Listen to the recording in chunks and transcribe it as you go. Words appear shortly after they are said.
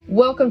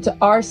Welcome to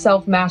our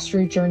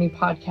Self-Mastery Journey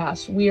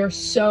podcast. We are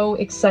so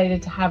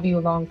excited to have you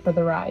along for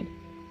the ride.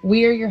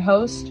 We are your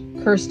hosts,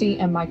 Kirsty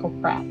and Michael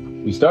Pratt.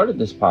 We started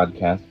this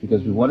podcast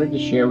because we wanted to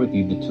share with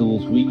you the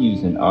tools we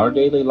use in our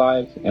daily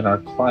lives and our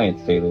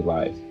clients' daily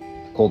lives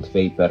to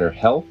cultivate better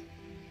health,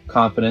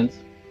 confidence,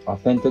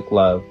 authentic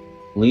love,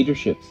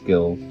 leadership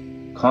skills,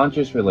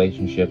 conscious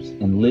relationships,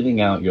 and living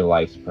out your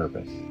life's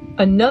purpose.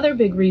 Another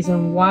big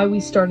reason why we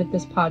started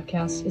this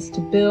podcast is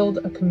to build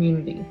a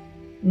community.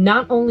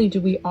 Not only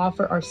do we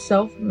offer our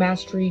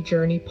Self-Mastery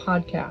Journey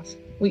podcast,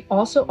 we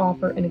also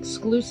offer an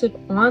exclusive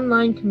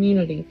online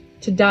community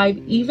to dive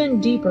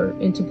even deeper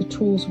into the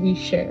tools we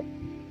share.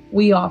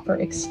 We offer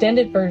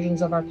extended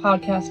versions of our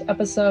podcast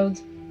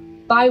episodes,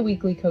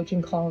 bi-weekly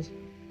coaching calls,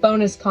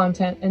 bonus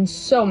content, and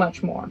so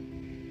much more.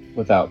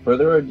 Without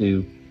further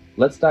ado,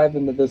 let's dive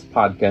into this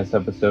podcast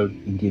episode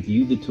and give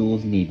you the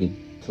tools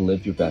needed to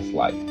live your best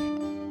life.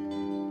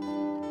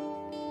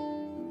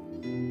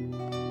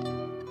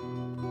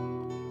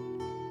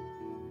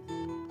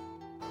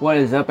 What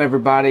is up,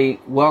 everybody?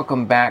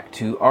 Welcome back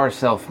to our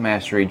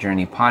Self-Mastery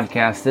Journey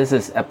podcast. This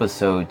is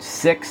episode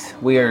 6.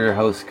 We are your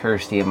hosts,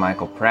 Kirsty and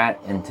Michael Pratt,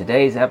 and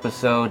today's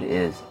episode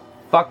is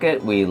Fuck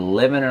It, We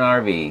Live in an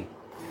RV.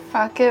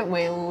 Fuck it,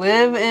 we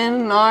live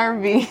in an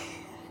RV.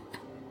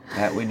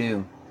 That we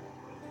do.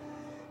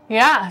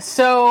 Yeah,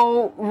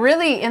 so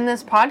really in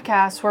this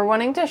podcast, we're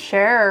wanting to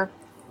share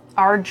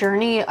our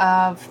journey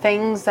of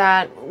things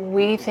that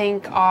we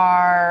think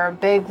are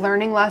big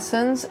learning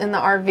lessons in the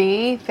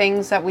RV,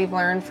 things that we've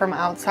learned from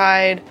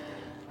outside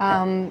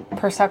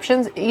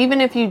perceptions. Even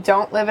if you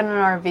don't live in an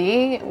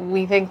RV,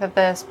 we think that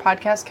this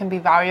podcast can be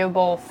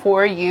valuable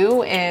for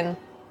you in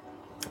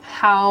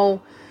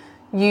how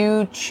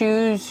you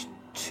choose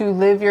to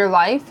live your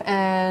life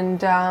and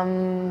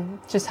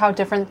just how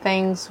different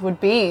things would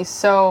be.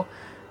 So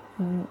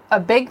a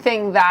big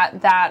thing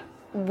that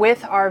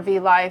with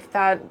RV life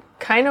that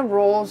kind of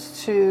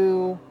rolls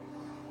to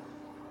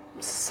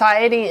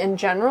society in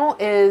general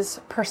is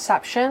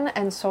perception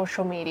and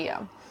social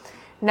media.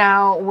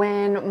 Now,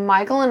 when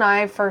Michael and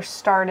I first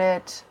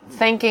started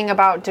thinking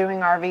about doing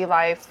RV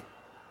life,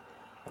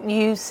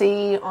 you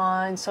see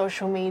on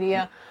social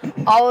media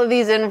all of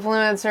these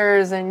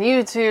influencers and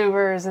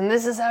YouTubers, and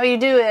this is how you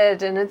do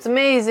it, and it's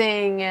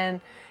amazing,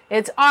 and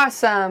it's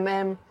awesome,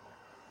 and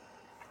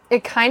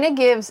it kind of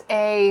gives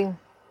a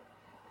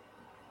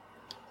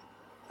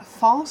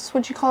false,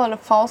 would you call it a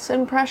false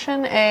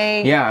impression?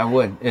 Yeah, I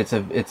would. It's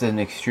an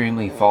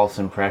extremely false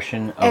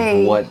impression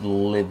of what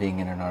living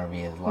in an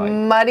RV is like.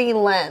 Muddy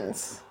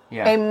lens.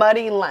 Yeah. A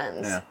muddy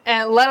lens. Yeah.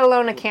 And let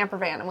alone a camper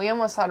van. And we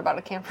almost thought about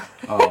a camper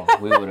van. Oh,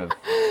 we would have.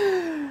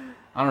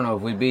 I don't know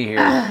if we'd be here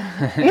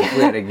if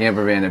we had a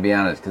camper van, to be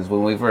honest, because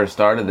when we first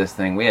started this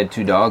thing, we had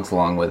 2 dogs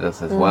along with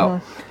us as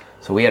well.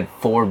 So we had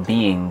 4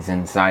 beings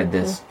inside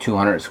this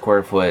 200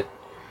 square foot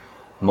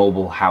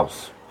mobile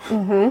house.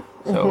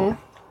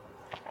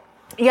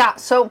 Yeah,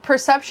 so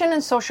perception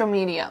and social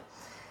media.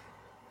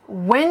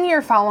 When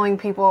you're following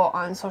people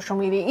on social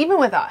media, even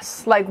with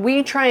us, like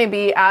we try and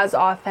be as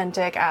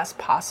authentic as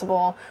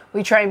possible.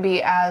 We try and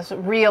be as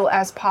real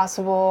as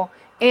possible.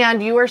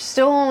 And you are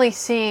still only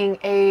seeing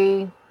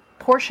a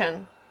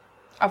portion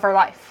of our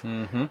life.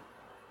 And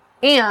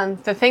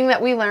the thing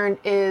that we learned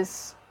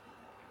is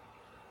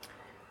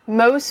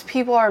most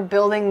people are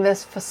building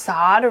this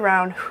facade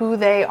around who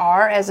they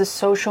are as a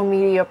social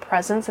media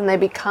presence, and they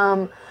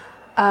become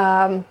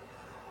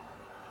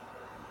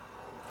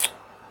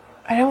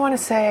I don't want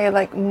to say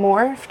like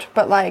morphed,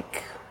 but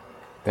like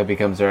That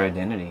becomes their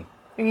identity.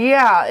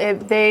 Yeah,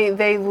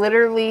 they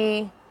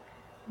literally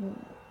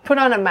put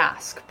on a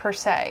mask per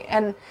se,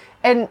 and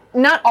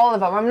not all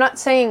of them. I'm not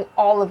saying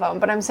all of them,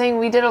 but I'm saying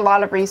we did a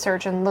lot of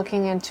research and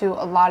looking into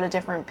a lot of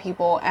different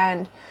people,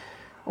 and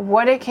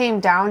what it came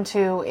down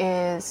to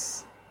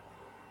is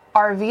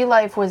RV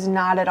life was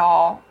not at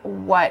all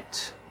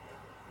what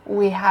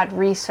we had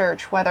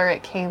researched, whether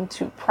it came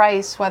to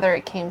price, whether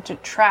it came to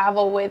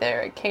travel,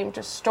 whether it came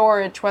to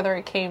storage, whether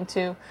it came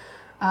to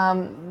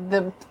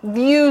the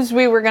views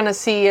we were going to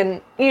see. And,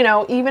 you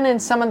know, even in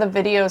some of the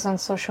videos on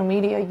social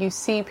media, you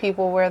see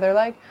people where they're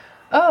like,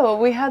 oh,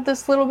 we had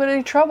this little bit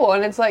of trouble.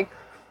 And it's like,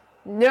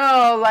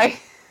 no,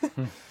 like,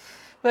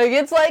 like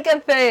it's like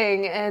a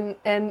thing.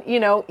 And, you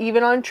know,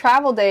 even on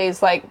travel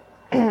days, like,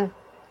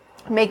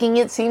 making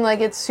it seem like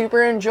it's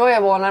super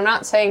enjoyable. And I'm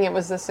not saying it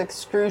was this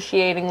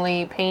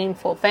excruciatingly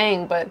painful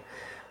thing, but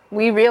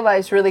we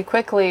realized really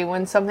quickly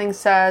when something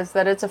says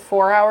that it's a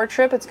 4-hour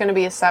trip, it's going to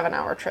be a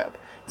 7-hour trip.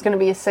 It's going to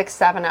be a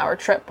 6-7 hour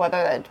trip,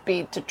 whether that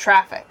be to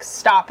traffic,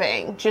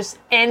 stopping, just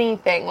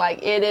anything.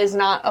 Like, it is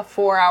not a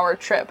 4-hour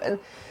trip. And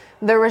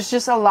there was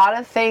just a lot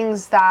of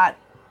things that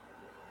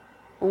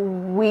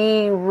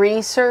we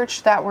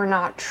researched that were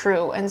not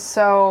true. And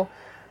so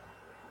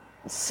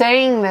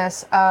saying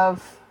this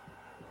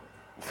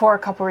for a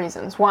couple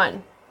reasons.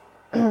 One,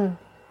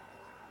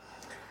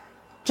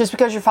 just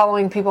because you're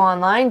following people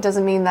online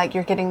doesn't mean that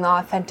you're getting the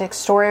authentic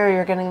story or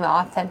you're getting the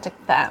authentic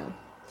them.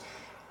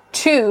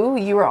 2,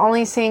 you are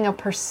only seeing a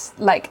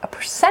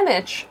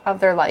percentage of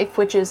their life,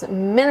 which is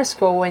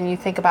minuscule when you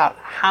think about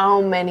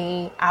how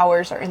many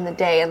hours are in the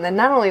day. And then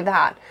not only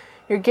that,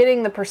 you're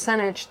getting the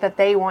percentage that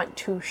they want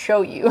to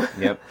show you.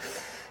 Yep.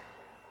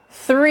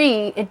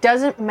 3, it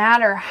doesn't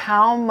matter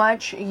how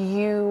much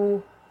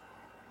you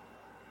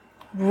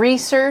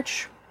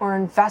research or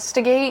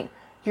investigate,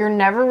 you're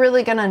never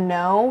really going to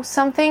know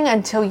something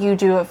until you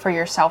do it for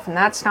yourself. And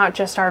that's not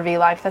just RV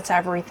life, that's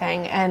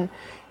everything. And,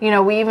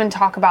 we even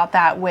talk about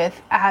that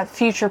with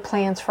future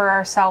plans for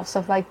ourselves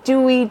of like, do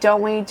we,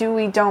 don't we, do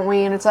we, don't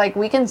we? And it's like,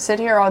 we can sit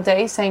here all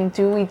day saying,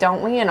 do we,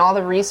 don't we, and all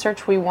the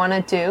research we want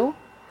to do.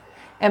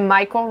 And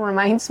Michael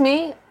reminds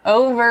me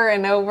over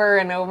and over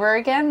and over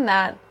again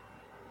that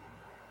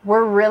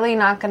we're really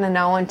not going to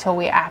know until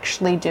we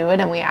actually do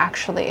it and we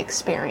actually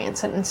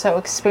experience it. And so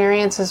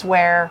experience is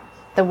where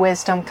the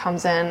wisdom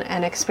comes in,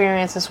 and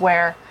experience is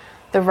where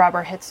the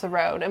rubber hits the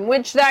road, and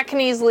which that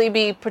can easily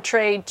be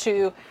portrayed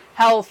to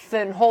health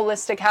and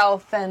holistic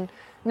health and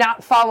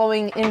not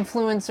following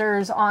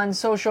influencers on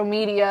social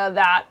media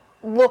that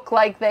look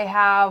like they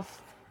have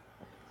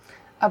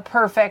a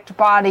perfect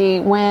body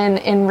when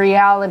in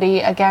reality,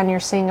 again, you're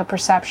seeing a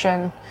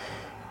perception,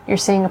 you're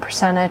seeing a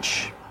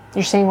percentage,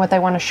 you're seeing what they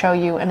want to show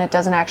you, and it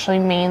doesn't actually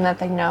mean that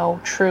they know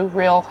true,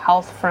 real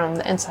health from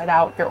the inside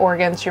out, your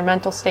organs, your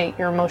mental state,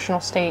 your emotional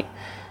state,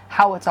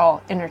 how it's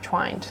all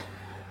intertwined.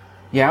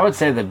 Yeah, I would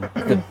say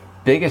the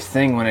biggest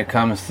thing when it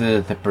comes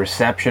to the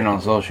perception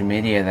on social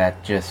media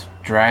that just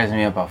drives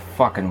me up a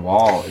fucking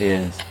wall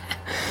is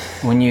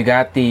when you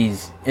got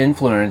these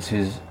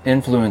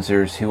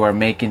influencers who are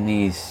making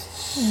these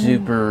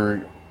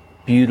super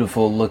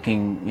beautiful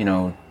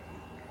looking,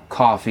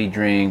 coffee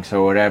drinks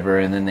or whatever,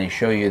 and then they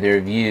show you their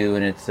view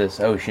and it's this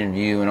ocean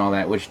view and all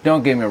that, which,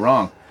 don't get me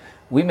wrong,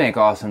 we make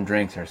awesome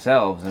drinks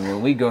ourselves, and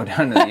when we go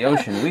down to the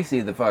ocean, we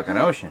see the fucking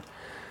ocean.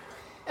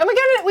 And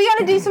we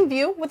got a decent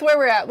view with where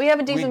we're at. We have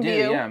a decent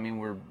view. Yeah, I mean,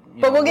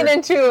 but we'll get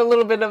into a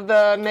little bit of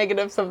the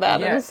negatives of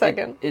that in a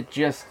second.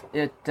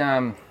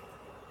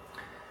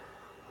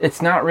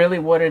 It's not really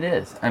what it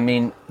is. I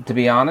mean, to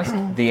be honest,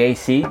 the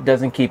AC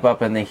doesn't keep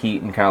up in the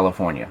heat in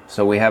California.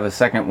 So we have a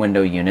second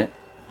window unit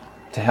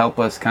to help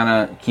us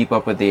kind of keep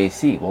up with the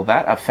AC. Well,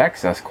 that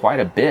affects us quite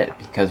a bit,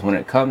 because when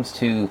it comes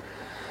to,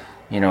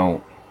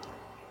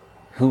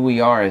 who we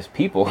are as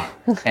people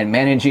and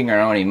managing our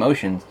own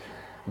emotions,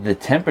 the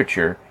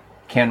temperature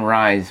can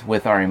rise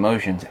with our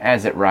emotions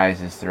as it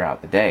rises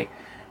throughout the day.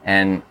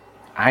 And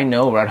I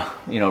know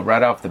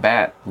right off the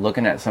bat,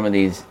 looking at some of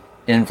these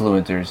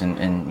influencers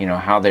and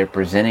how they're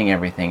presenting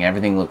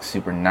everything looks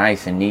super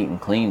nice and neat and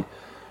clean.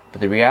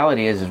 But the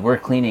reality is we're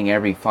cleaning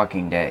every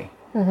fucking day.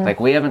 Mm-hmm. Like,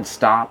 we haven't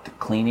stopped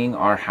cleaning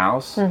our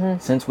house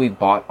since we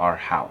bought our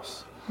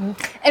house.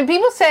 And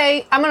people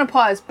say, I'm going to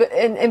pause, but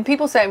and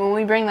people say, when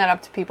we bring that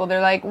up to people, they're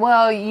like,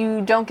 well,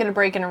 you don't get a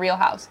break in a real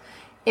house.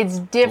 It's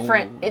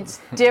different. Ooh. It's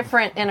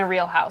different in a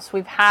real house.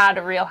 We've had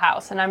a real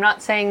house, and I'm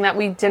not saying that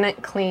we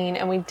didn't clean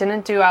and we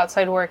didn't do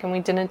outside work and we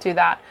didn't do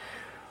that.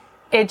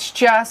 It's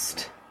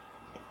just,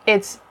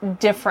 it's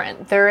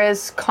different. There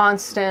is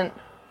constant,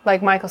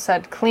 like Michael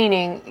said,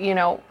 cleaning.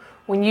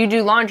 When you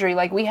do laundry,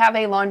 like, we have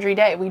a laundry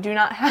day. We do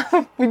not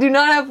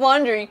have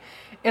laundry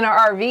in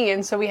our RV,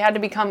 and so we had to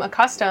become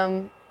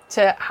accustomed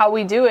to how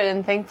we do it,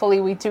 and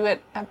thankfully we do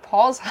it at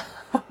Paul's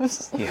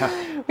house.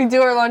 Yeah. We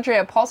do our laundry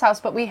at Paul's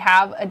house, but we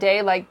have a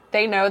day, like,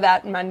 they know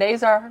that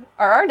Mondays are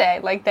our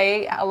day. Like,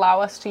 they allow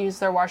us to use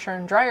their washer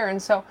and dryer,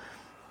 and so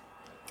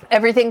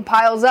everything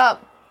piles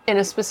up in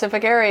a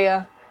specific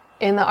area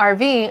in the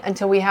RV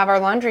until we have our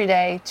laundry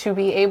day to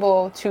be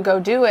able to go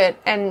do it.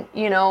 And,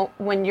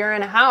 when you're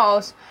in a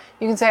house,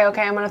 you can say,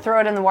 okay, I'm going to throw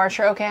it in the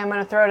washer. Okay, I'm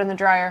going to throw it in the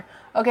dryer.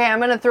 Okay, I'm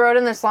going to throw it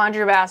in this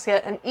laundry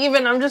basket. And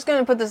even I'm just going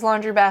to put this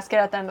laundry basket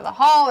at the end of the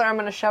hall, or I'm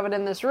going to shove it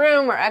in this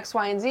room, or X,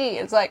 Y, and Z.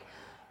 It's like,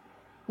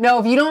 no,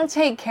 if you don't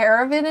take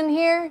care of it in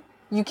here,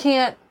 you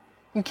can't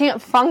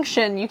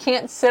function. You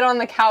can't sit on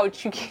the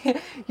couch.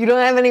 You don't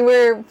have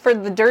anywhere for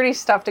the dirty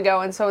stuff to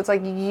go. And so it's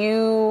like,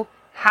 you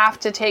have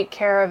to take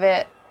care of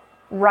it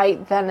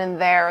right then and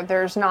there.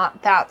 There's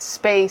not that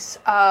space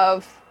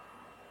of,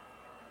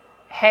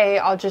 hey,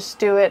 I'll just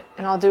do it,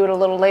 and I'll do it a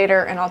little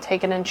later, and I'll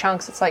take it in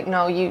chunks. It's like,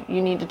 no, you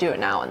need to do it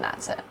now, and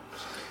that's it.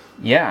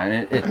 Yeah,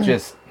 and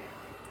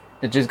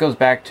it just goes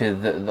back to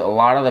a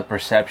lot of the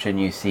perception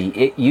you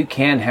see. You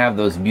can have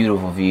those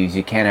beautiful views,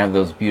 you can have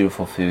those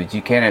beautiful foods,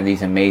 you can have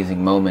these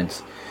amazing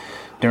moments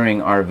during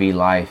RV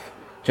life,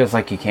 just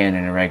like you can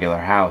in a regular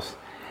house.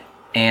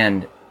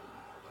 And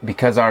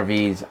because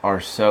RVs are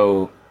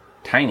so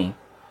tiny,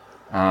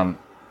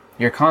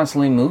 you're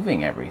constantly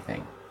moving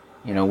everything.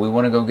 We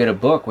want to go get a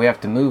book. We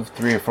have to move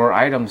 3 or 4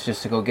 items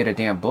just to go get a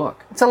damn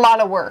book. It's a lot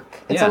of work.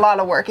 It's a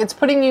lot of work. It's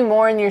putting you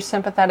more in your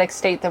sympathetic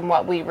state than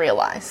what we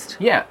realized.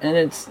 Yeah, and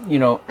it's,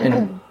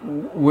 and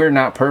we're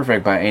not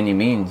perfect by any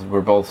means.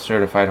 We're both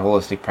certified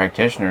holistic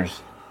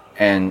practitioners,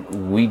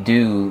 and we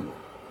do,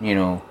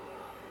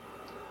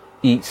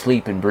 eat,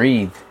 sleep, and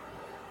breathe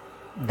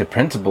the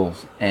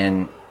principles,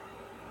 and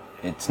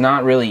it's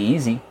not really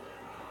easy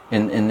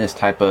in this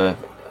type of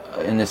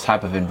in this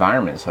type of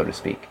environment, so to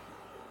speak.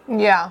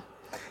 Yeah.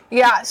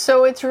 Yeah.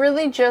 So it's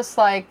really just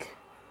like,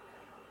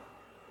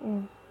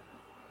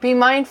 be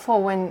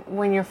mindful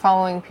when you're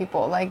following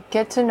people, like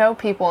get to know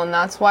people. And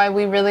that's why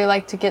we really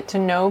like to get to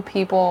know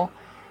people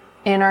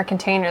in our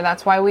container.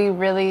 That's why we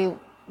really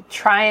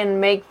try and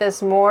make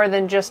this more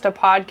than just a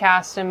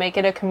podcast and make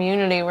it a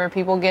community where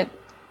people get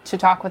to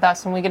talk with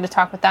us and we get to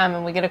talk with them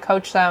and we get to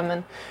coach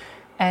them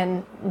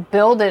and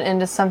build it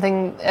into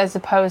something, as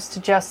opposed to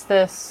just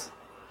this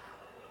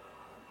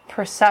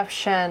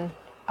perception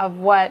of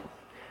what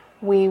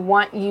we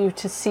want you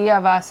to see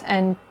of us,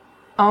 and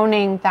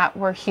owning that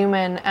we're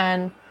human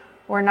and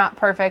we're not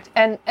perfect.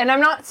 And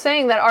I'm not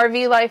saying that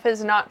RV life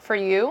is not for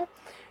you.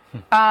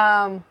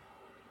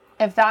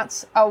 If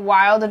that's a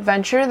wild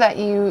adventure that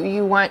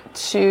you want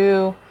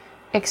to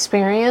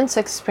experience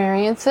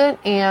it.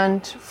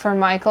 And for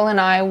Michael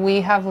and I,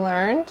 we have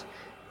learned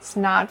it's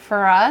not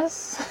for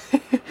us.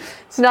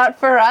 It's not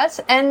for us.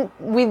 And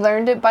we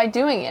learned it by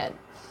doing it.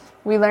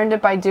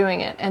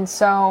 And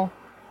so,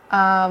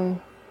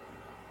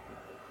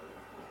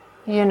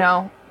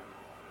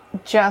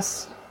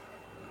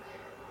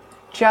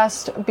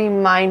 just be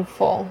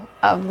mindful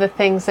of the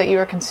things that you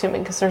are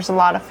consuming, because there's a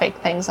lot of fake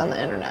things on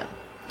the internet.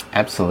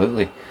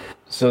 Absolutely.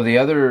 So the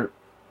other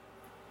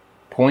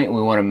point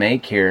we want to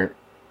make here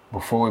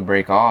before we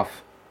break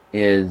off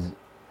is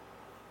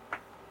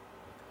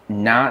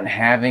not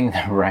having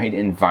the right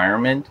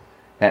environment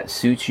that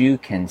suits you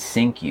can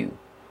sink you.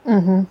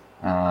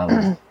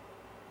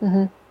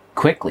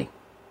 Quickly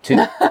too.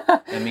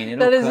 I mean,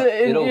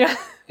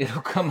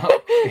 it'll come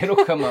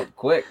up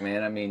quick,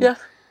 man. I mean,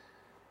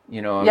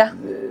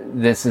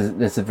 this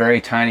is a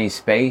very tiny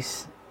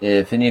space.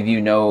 If any of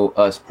you know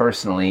us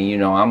personally,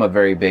 I'm a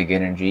very big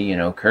energy.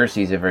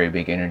 Kirsty's a very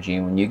big energy.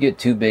 When you get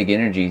two big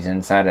energies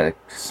inside a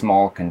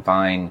small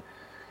confined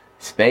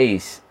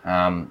space,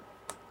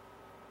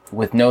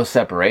 with no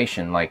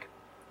separation, like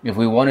if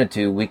we wanted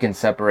to, we can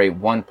separate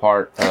one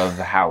part of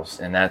the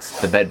house, and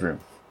that's the bedroom.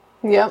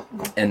 Yep.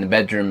 And the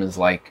bedroom is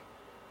like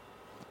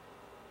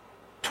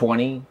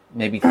 20,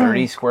 maybe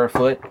 30 square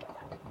foot.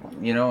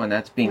 And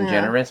that's being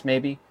generous,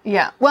 maybe.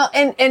 Yeah. Well,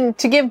 and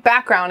to give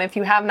background, if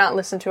you have not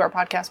listened to our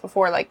podcast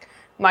before, like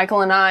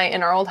Michael and I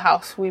in our old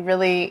house, we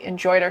really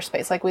enjoyed our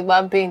space. Like we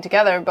loved being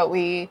together, but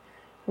we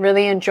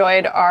really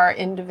enjoyed our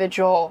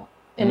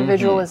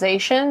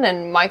individualization.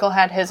 And Michael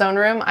had his own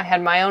room, I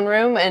had my own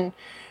room, and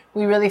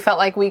we really felt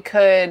like we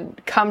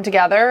could come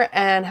together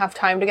and have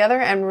time together.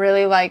 And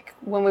really, like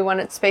when we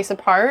wanted space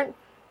apart,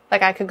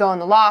 like I could go in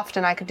the loft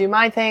and I could do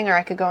my thing, or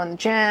I could go in the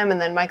gym,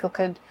 and then Michael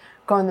could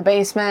go in the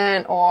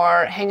basement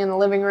or hang in the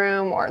living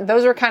room, or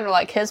those were kind of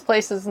like his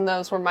places and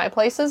those were my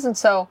places. And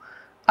so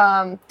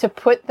to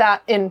put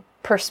that in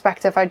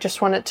perspective, I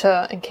just wanted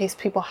to, in case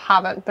people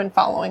haven't been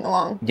following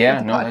along.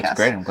 Yeah, no, podcast. That's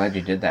great. I'm glad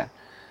you did that.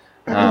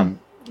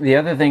 The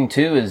other thing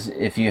too is,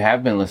 if you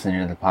have been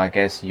listening to the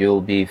podcast,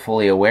 you'll be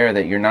fully aware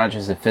that you're not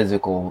just a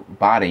physical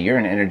body, you're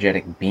an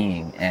energetic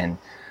being, and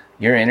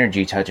your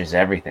energy touches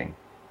everything.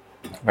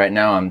 Right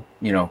now I'm,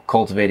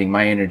 cultivating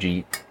my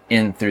energy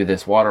in through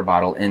this water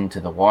bottle into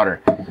the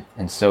water.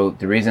 And so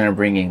the reason I'm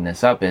bringing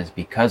this up is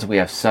because we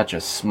have such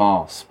a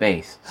small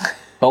space.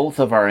 Both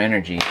of our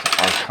energies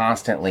are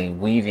constantly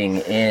weaving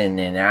in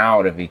and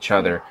out of each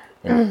other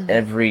in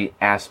every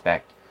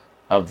aspect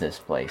of this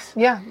place.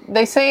 Yeah,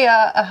 they say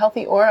a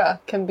healthy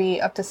aura can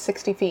be up to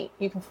 60 feet.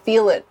 You can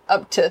feel it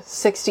up to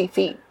 60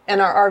 feet. And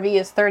our RV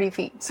is 30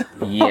 feet. So.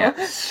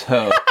 Yeah,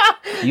 so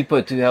you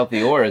put two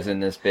healthy auras in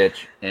this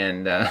bitch,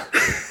 and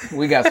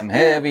we got some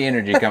heavy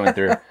energy coming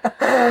through.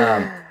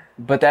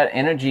 But that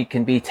energy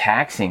can be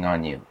taxing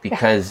on you,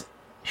 because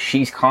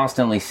she's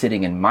constantly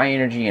sitting in my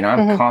energy, and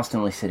I'm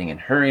constantly sitting in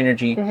her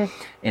energy.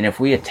 And if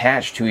we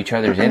attach to each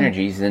other's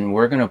energies, then I'm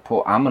going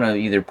to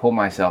either pull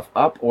myself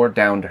up or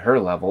down to her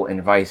level,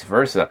 and vice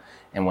versa.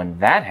 And when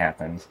that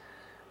happens,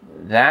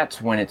 that's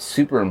when it's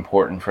super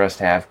important for us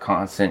to have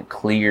constant,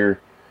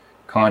 clear,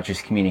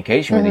 conscious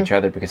communication with each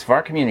other, because if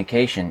our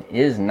communication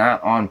is not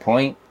on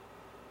point,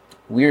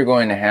 we're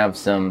going to have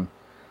some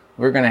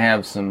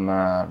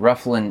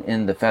ruffling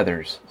in the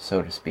feathers,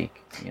 so to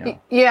speak.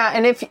 Yeah,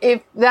 and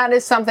if that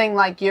is something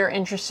like you're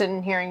interested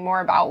in hearing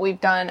more about, we've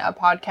done a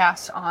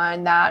podcast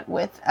on that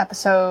with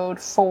episode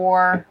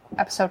 4,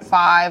 episode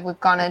 5. We've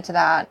gone into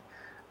that,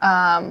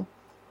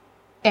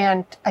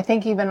 and I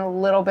think even a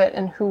little bit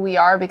in who we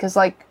are, because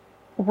like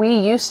we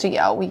used to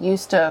yell, we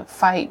used to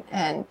fight,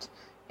 and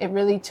it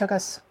really took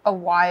us a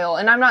while.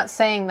 And I'm not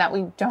saying that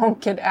we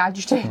don't get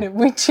agitated.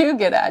 We do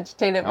get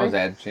agitated. I was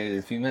agitated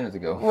a few minutes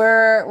ago.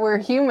 We're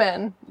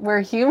human.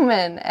 We're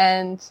human.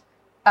 And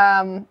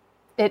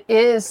it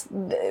is,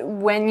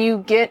 when you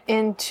get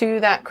into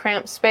that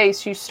cramped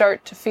space, you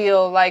start to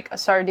feel like a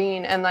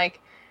sardine. And like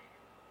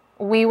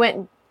we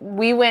went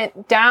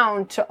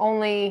down to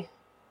only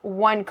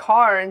one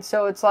car. And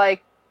so it's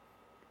like,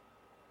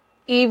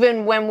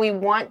 even when we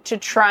want to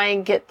try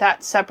and get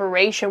that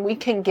separation, we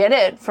can get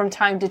it from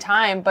time to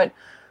time. But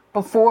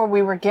before,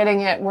 we were getting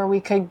it where we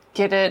could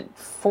get it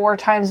 4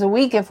 times a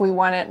week if we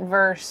want it,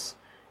 versus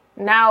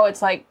now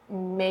it's like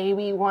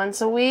maybe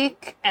once a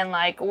week, and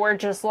like we're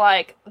just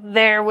like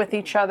there with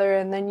each other,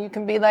 and then you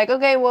can be like,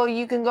 okay, well,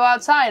 you can go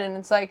outside, and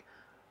it's like,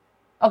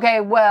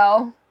 okay,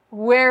 well,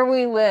 where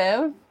we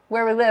live,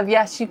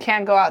 yes, you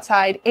can go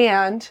outside,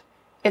 and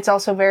it's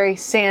also very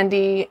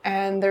sandy,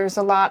 and there's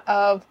a lot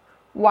of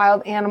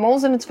wild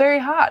animals, and it's very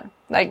hot.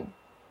 Like,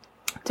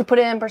 to put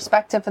it in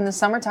perspective, in the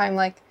summertime,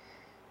 like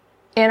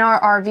in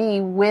our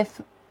RV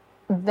with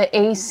the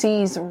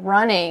ACs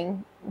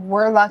running,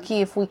 we're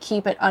lucky if we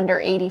keep it under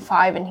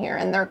 85 in here,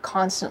 and they're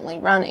constantly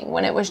running.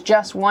 When it was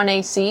just one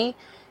AC,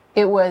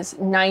 it was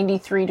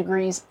 93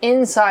 degrees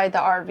inside the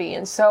RV.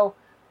 And so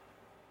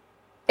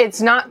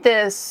it's not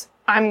this,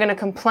 I'm going to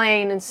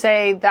complain and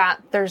say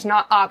that there's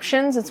not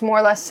options. It's more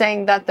or less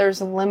saying that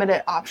there's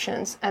limited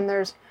options and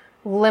there's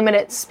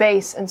limited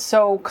space. And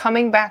so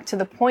coming back to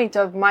the point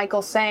of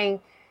Michael saying,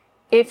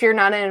 if you're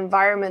not in an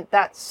environment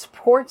that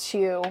supports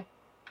you,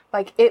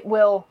 like, it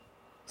will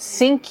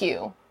sink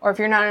you. Or if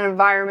you're not in an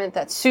environment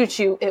that suits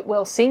you, it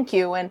will sink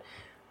you. And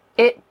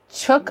it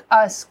took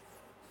us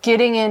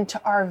getting into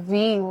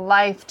RV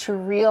life to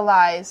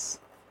realize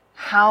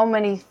how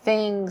many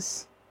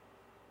things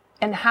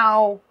and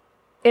how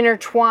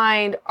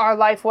intertwined our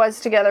life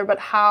was together, but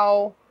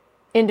how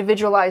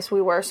individualized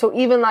we were. So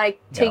even like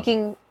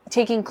taking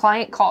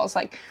client calls,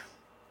 like,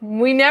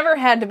 we never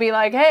had to be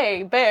like,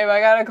 hey, babe,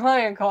 I got a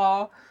client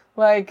call.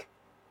 Like,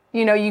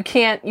 you know, you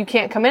can't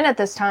come in at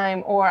this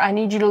time, or I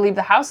need you to leave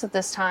the house at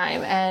this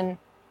time. And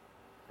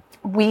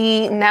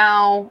we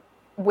now,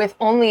 with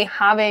only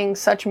having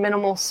such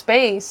minimal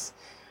space,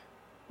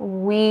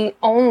 we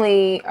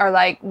only are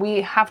like, we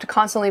have to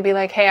constantly be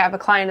like, hey, I have a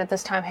client at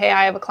this time. Hey,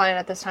 I have a client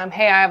at this time.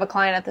 Hey, I have a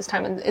client at this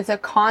time. And it's a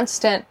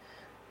constant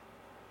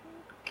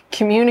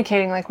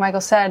communicating, like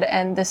Michael said,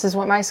 and this is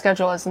what my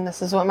schedule is, and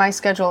this is what my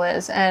schedule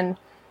is. And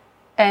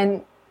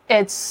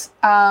it's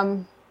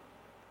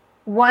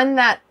one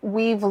that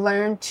we've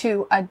learned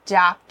to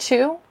adapt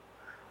to.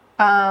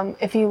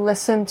 If you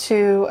listen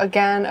to,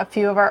 again, a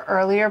few of our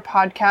earlier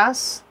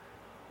podcasts,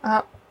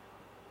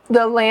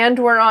 the land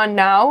we're on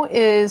now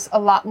is a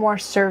lot more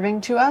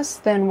serving to us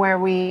than where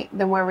we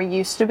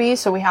used to be.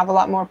 So we have a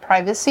lot more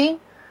privacy,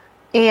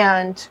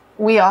 and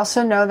we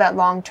also know that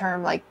long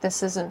term, like,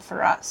 this isn't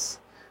for us.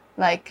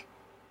 Like,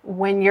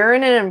 when you're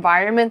in an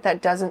environment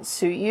that doesn't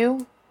suit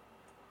you,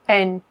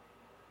 and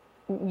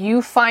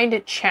you find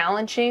it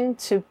challenging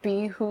to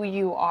be who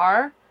you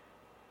are,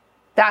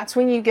 that's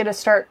when you get to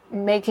start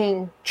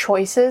making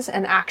choices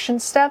and action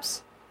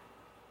steps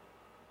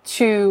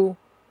to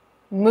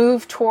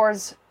move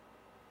towards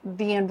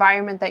the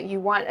environment that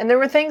you want. And there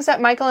were things that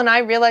Michael and I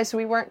realized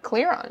we weren't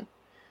clear on.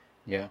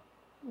 Yeah.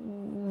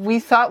 We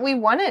thought we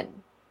wanted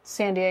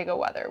San Diego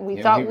weather.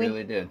 We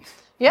really did.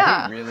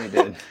 Yeah. We really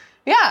did.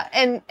 Yeah.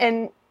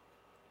 And,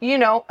 you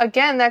know,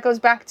 again, that goes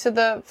back to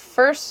the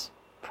first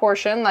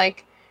portion,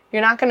 like,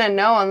 you're not going to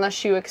know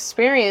unless you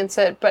experience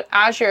it. But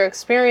as you're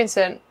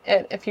experiencing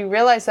it, if you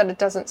realize that it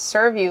doesn't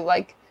serve you,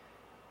 like,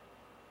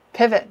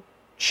 pivot,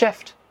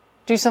 shift,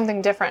 do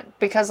something different.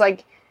 Because,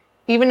 like,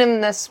 even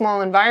in this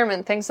small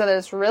environment, things that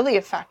it's really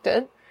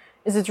affected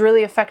is it's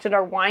really affected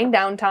our wind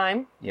down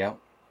time. Yeah.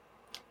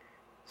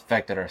 It's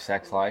affected our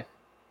sex life.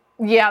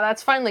 Yeah,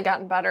 that's finally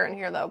gotten better in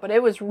here, though. But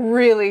it was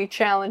really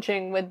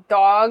challenging with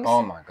dogs.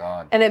 Oh, my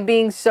God. And it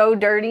being so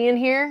dirty in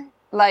here.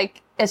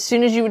 Like, as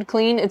soon as you would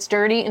clean, it's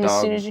dirty. And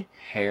as soon as you...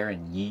 hair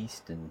and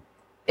yeast and...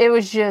 It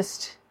was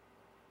just...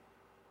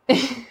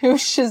 it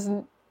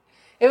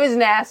was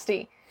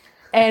nasty.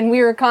 And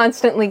we were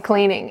constantly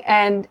cleaning.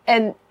 And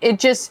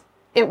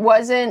it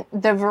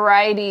wasn't the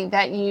variety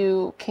that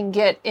you can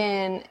get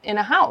in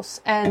a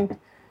house. And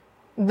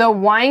the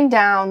wind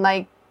down,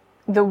 like,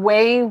 the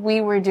way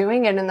we were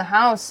doing it in the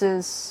house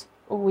is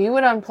we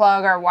would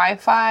unplug our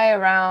Wi-Fi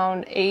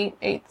around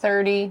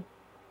 8:30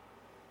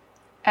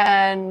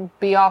 and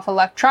be off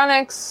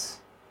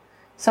electronics.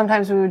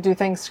 Sometimes we would do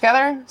things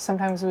together.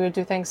 Sometimes we would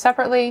do things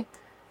separately.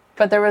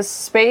 But there was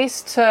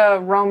space to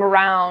roam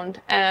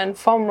around and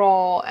foam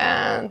roll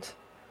and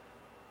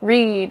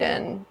read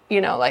and,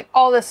 you know, like,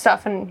 all this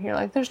stuff. And you're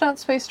like, there's not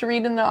space to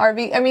read in the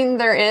RV. I mean,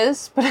 there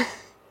is,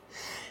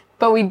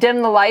 but we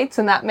dim the lights,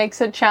 and that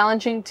makes it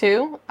challenging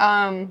too.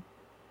 And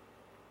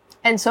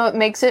so it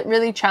makes it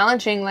really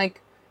challenging, like,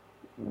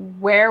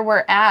 where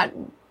we're at,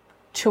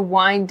 to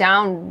wind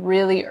down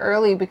really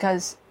early,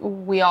 because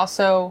we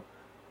also,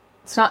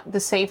 it's not the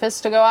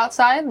safest to go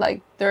outside.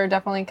 Like, there are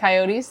definitely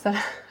coyotes that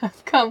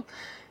have come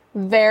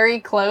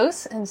very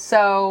close. And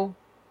so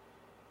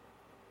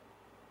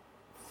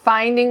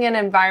finding an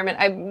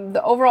environment,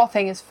 the overall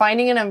thing is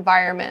finding an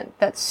environment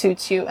that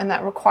suits you and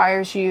that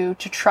requires you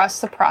to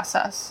trust the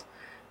process,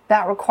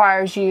 that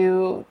requires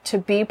you to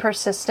be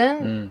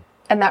persistent,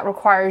 and that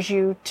requires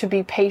you to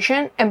be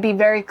patient and be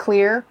very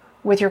clear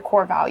with your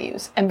core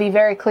values and be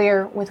very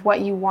clear with what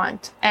you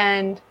want,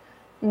 and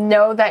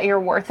know that you're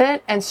worth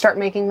it, and start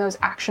making those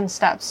action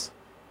steps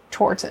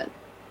towards it.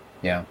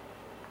 Yeah,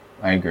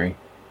 I agree.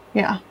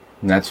 Yeah.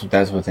 And that's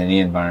with any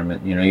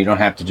environment. You know, you don't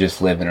have to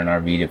just live in an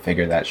RV to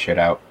figure that shit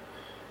out.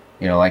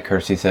 You know, like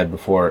Kirsty said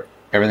before,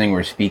 everything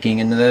we're speaking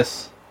into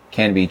this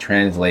can be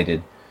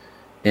translated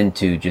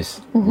into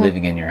just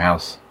living in your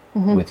house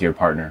with your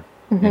partner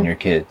and your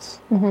kids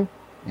and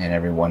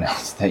everyone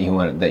else that you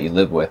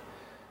live with.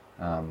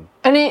 And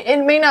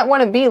it may not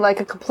want to be like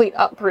a complete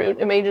uproot.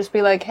 It may just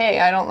be like, hey,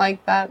 I don't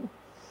like that.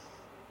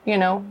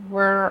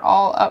 We're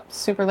all up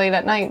super late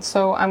at night,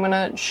 so I'm going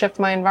to shift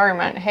my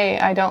environment. Hey,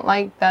 I don't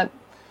like that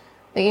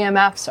the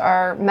EMFs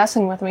are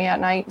messing with me at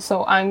night,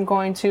 so I'm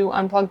going to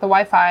unplug the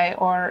Wi-Fi.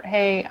 Or,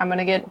 hey, I'm going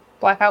to get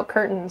blackout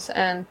curtains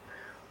and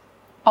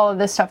all of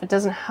this stuff. It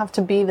doesn't have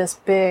to be this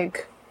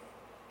big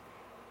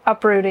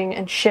uprooting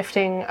and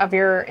shifting of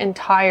your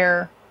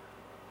entire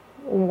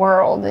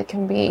world. It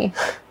can be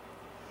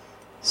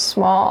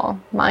small,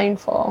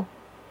 mindful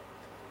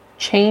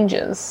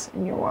changes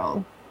in your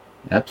world.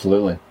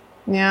 Absolutely.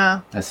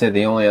 Yeah. I say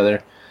the only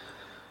other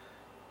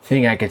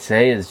thing I could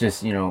say is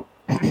just,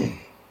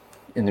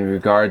 in the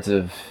regards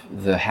of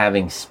the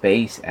having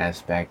space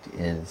aspect,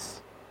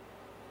 is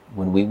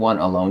when we want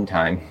alone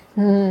time,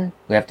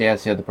 we have to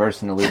ask the other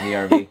person to leave the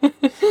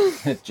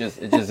RV. It just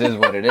is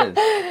what it is.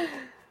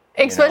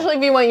 Especially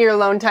if you want your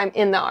alone time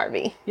in the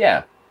RV.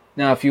 Yeah.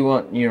 Now, if you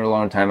want your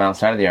alone time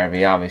outside of the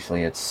RV,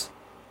 obviously it's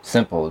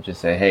simple.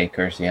 Just say, hey,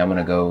 Kirsty, I'm going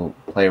to go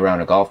play a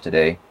round of golf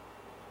today.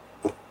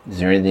 Is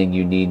there anything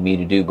you need me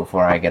to do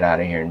before I get out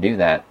of here and do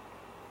that?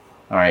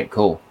 All right,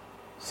 cool.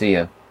 See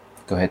ya.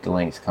 Go hit the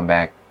links, come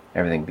back.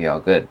 Everything be all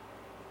good.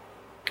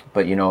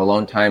 But,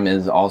 alone time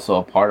is also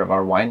a part of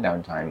our wind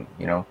down time,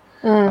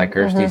 Like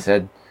Kirsty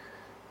said,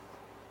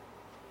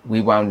 we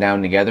wound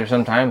down together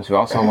sometimes. We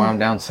also wound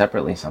down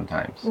separately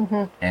sometimes.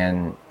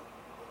 And,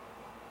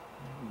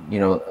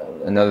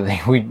 another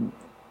thing,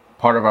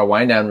 part of our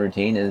wind down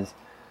routine is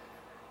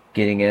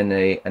getting in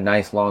a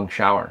nice long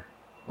shower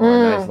or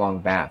a nice long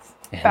bath.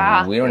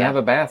 And we don't have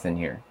a bath in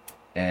here.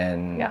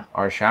 And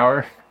our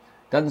shower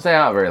doesn't stay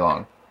out very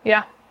long.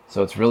 Yeah.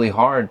 So it's really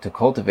hard to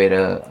cultivate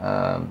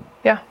a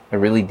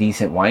really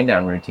decent wind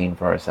down routine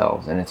for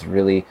ourselves, and it's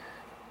really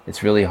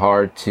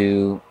hard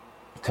to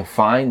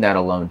find that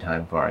alone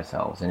time for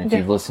ourselves. And if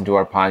you've listened to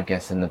our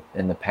podcast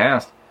in the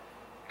past,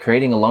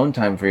 creating alone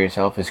time for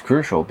yourself is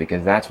crucial,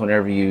 because that's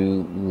whenever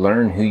you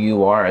learn who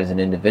you are as an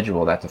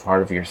individual. That's a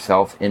part of your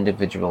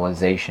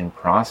self-individualization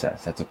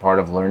process. That's a part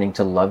of learning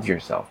to love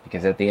yourself,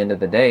 because at the end of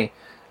the day,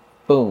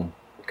 boom,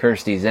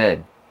 Kirsty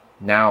Zed.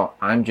 Now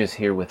I'm just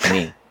here with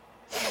me.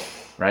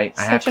 Right?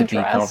 I have to be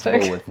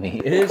comfortable with me.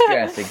 It is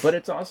drastic, but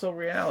it's also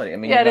reality. I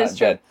mean, it is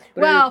true.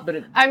 But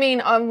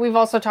we've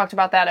also talked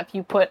about that. If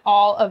you put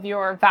all of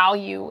your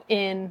value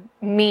in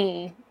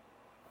me,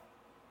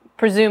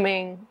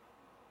 presuming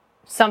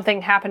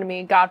something happened to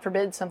me, God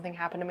forbid something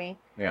happened to me,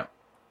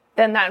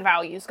 then that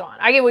value's gone.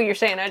 I get what you're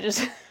saying.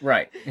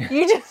 Right.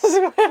 You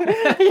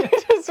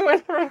just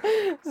went from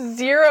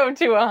 0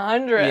 to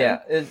 100. Yeah,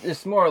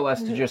 it's more or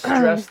less to just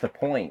stress the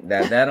point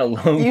that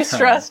alone you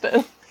stressed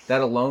it.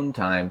 That alone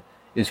time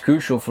is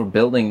crucial for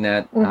building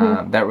that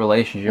that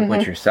relationship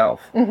with yourself.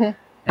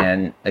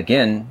 And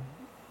again,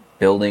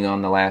 building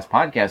on the last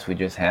podcast we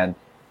just had,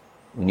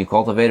 when you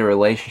cultivate a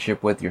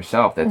relationship with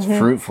yourself that's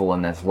fruitful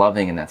and that's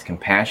loving and that's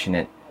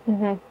compassionate,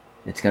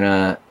 it's going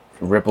to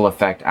ripple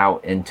effect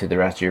out into the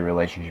rest of your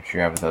relationships you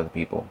have with other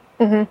people.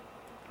 And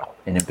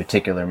in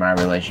particular, my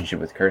relationship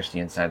with Kirsty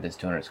inside this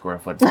 200 square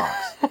foot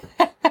box.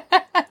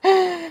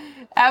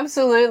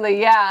 Absolutely,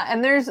 yeah.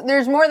 And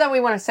there's more that we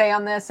want to say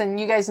on this. And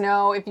you guys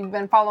know, if you've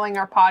been following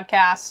our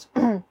podcast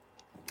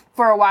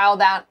for a while,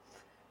 that,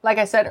 like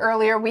I said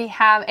earlier, we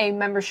have a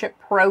membership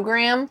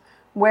program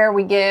where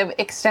we give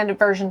extended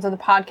versions of the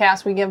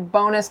podcast. We give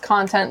bonus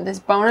content. This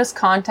bonus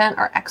content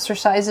are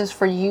exercises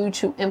for you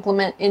to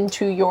implement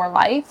into your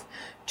life,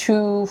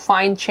 to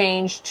find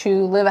change,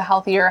 to live a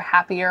healthier,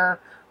 happier,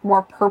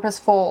 more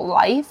purposeful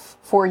life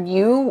for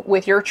you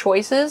with your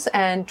choices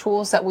and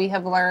tools that we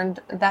have learned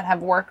that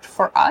have worked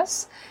for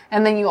us.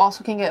 And then you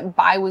also can get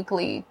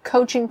bi-weekly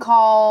coaching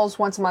calls,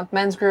 once a month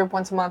men's group,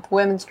 once a month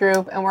women's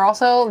group. And we're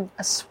also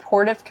a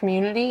supportive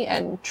community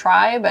and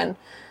tribe and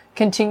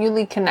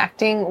continually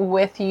connecting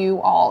with you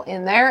all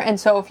in there. And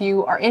so if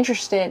you are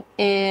interested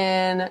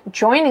in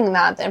joining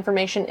that, the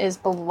information is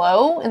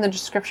below in the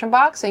description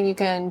box and you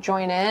can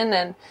join in,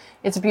 and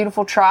it's a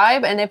beautiful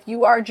tribe. And if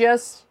you are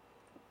just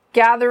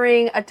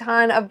gathering a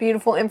ton of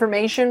beautiful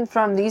information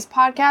from these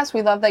podcasts,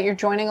 we love that you're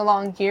joining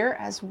along here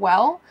as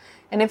well.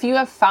 And if you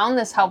have found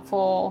this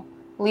helpful,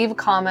 leave a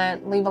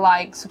comment, leave a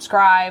like,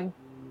 subscribe,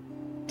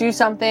 do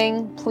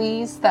something,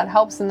 please, that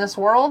helps in this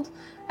world,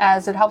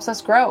 as it helps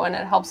us grow and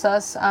it helps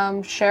us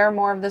share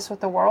more of this with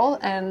the world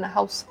and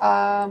helps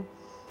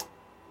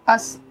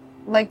us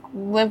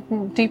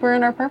live deeper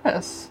in our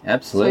purpose.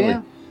 Absolutely. So,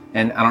 yeah.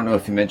 And I don't know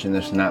if you mentioned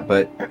this or not,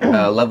 but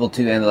level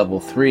 2 and level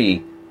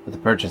 3, with the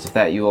purchase of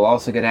that, you will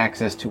also get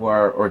access to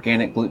our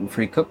organic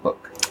gluten-free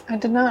cookbook. I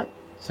did not.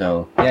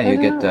 So yeah, you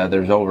get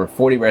there's over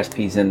 40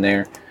 recipes in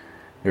there.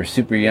 They're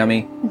super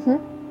yummy.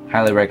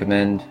 Highly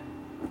recommend.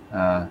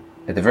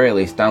 At the very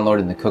least,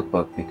 downloading the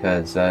cookbook,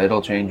 because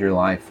it'll change your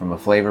life from a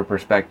flavor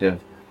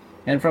perspective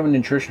and from a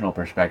nutritional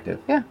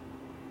perspective. Yeah.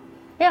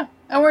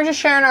 And we're just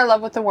sharing our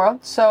love with the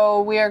world.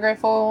 So we are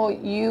grateful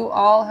you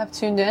all have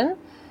tuned in.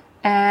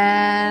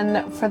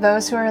 And for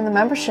those who are in the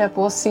membership,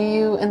 we'll see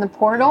you in the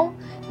portal.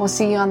 We'll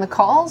see you on the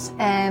calls.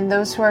 And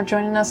those who are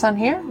joining us on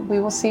here, we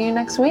will see you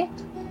next week.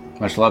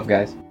 Much love,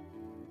 guys.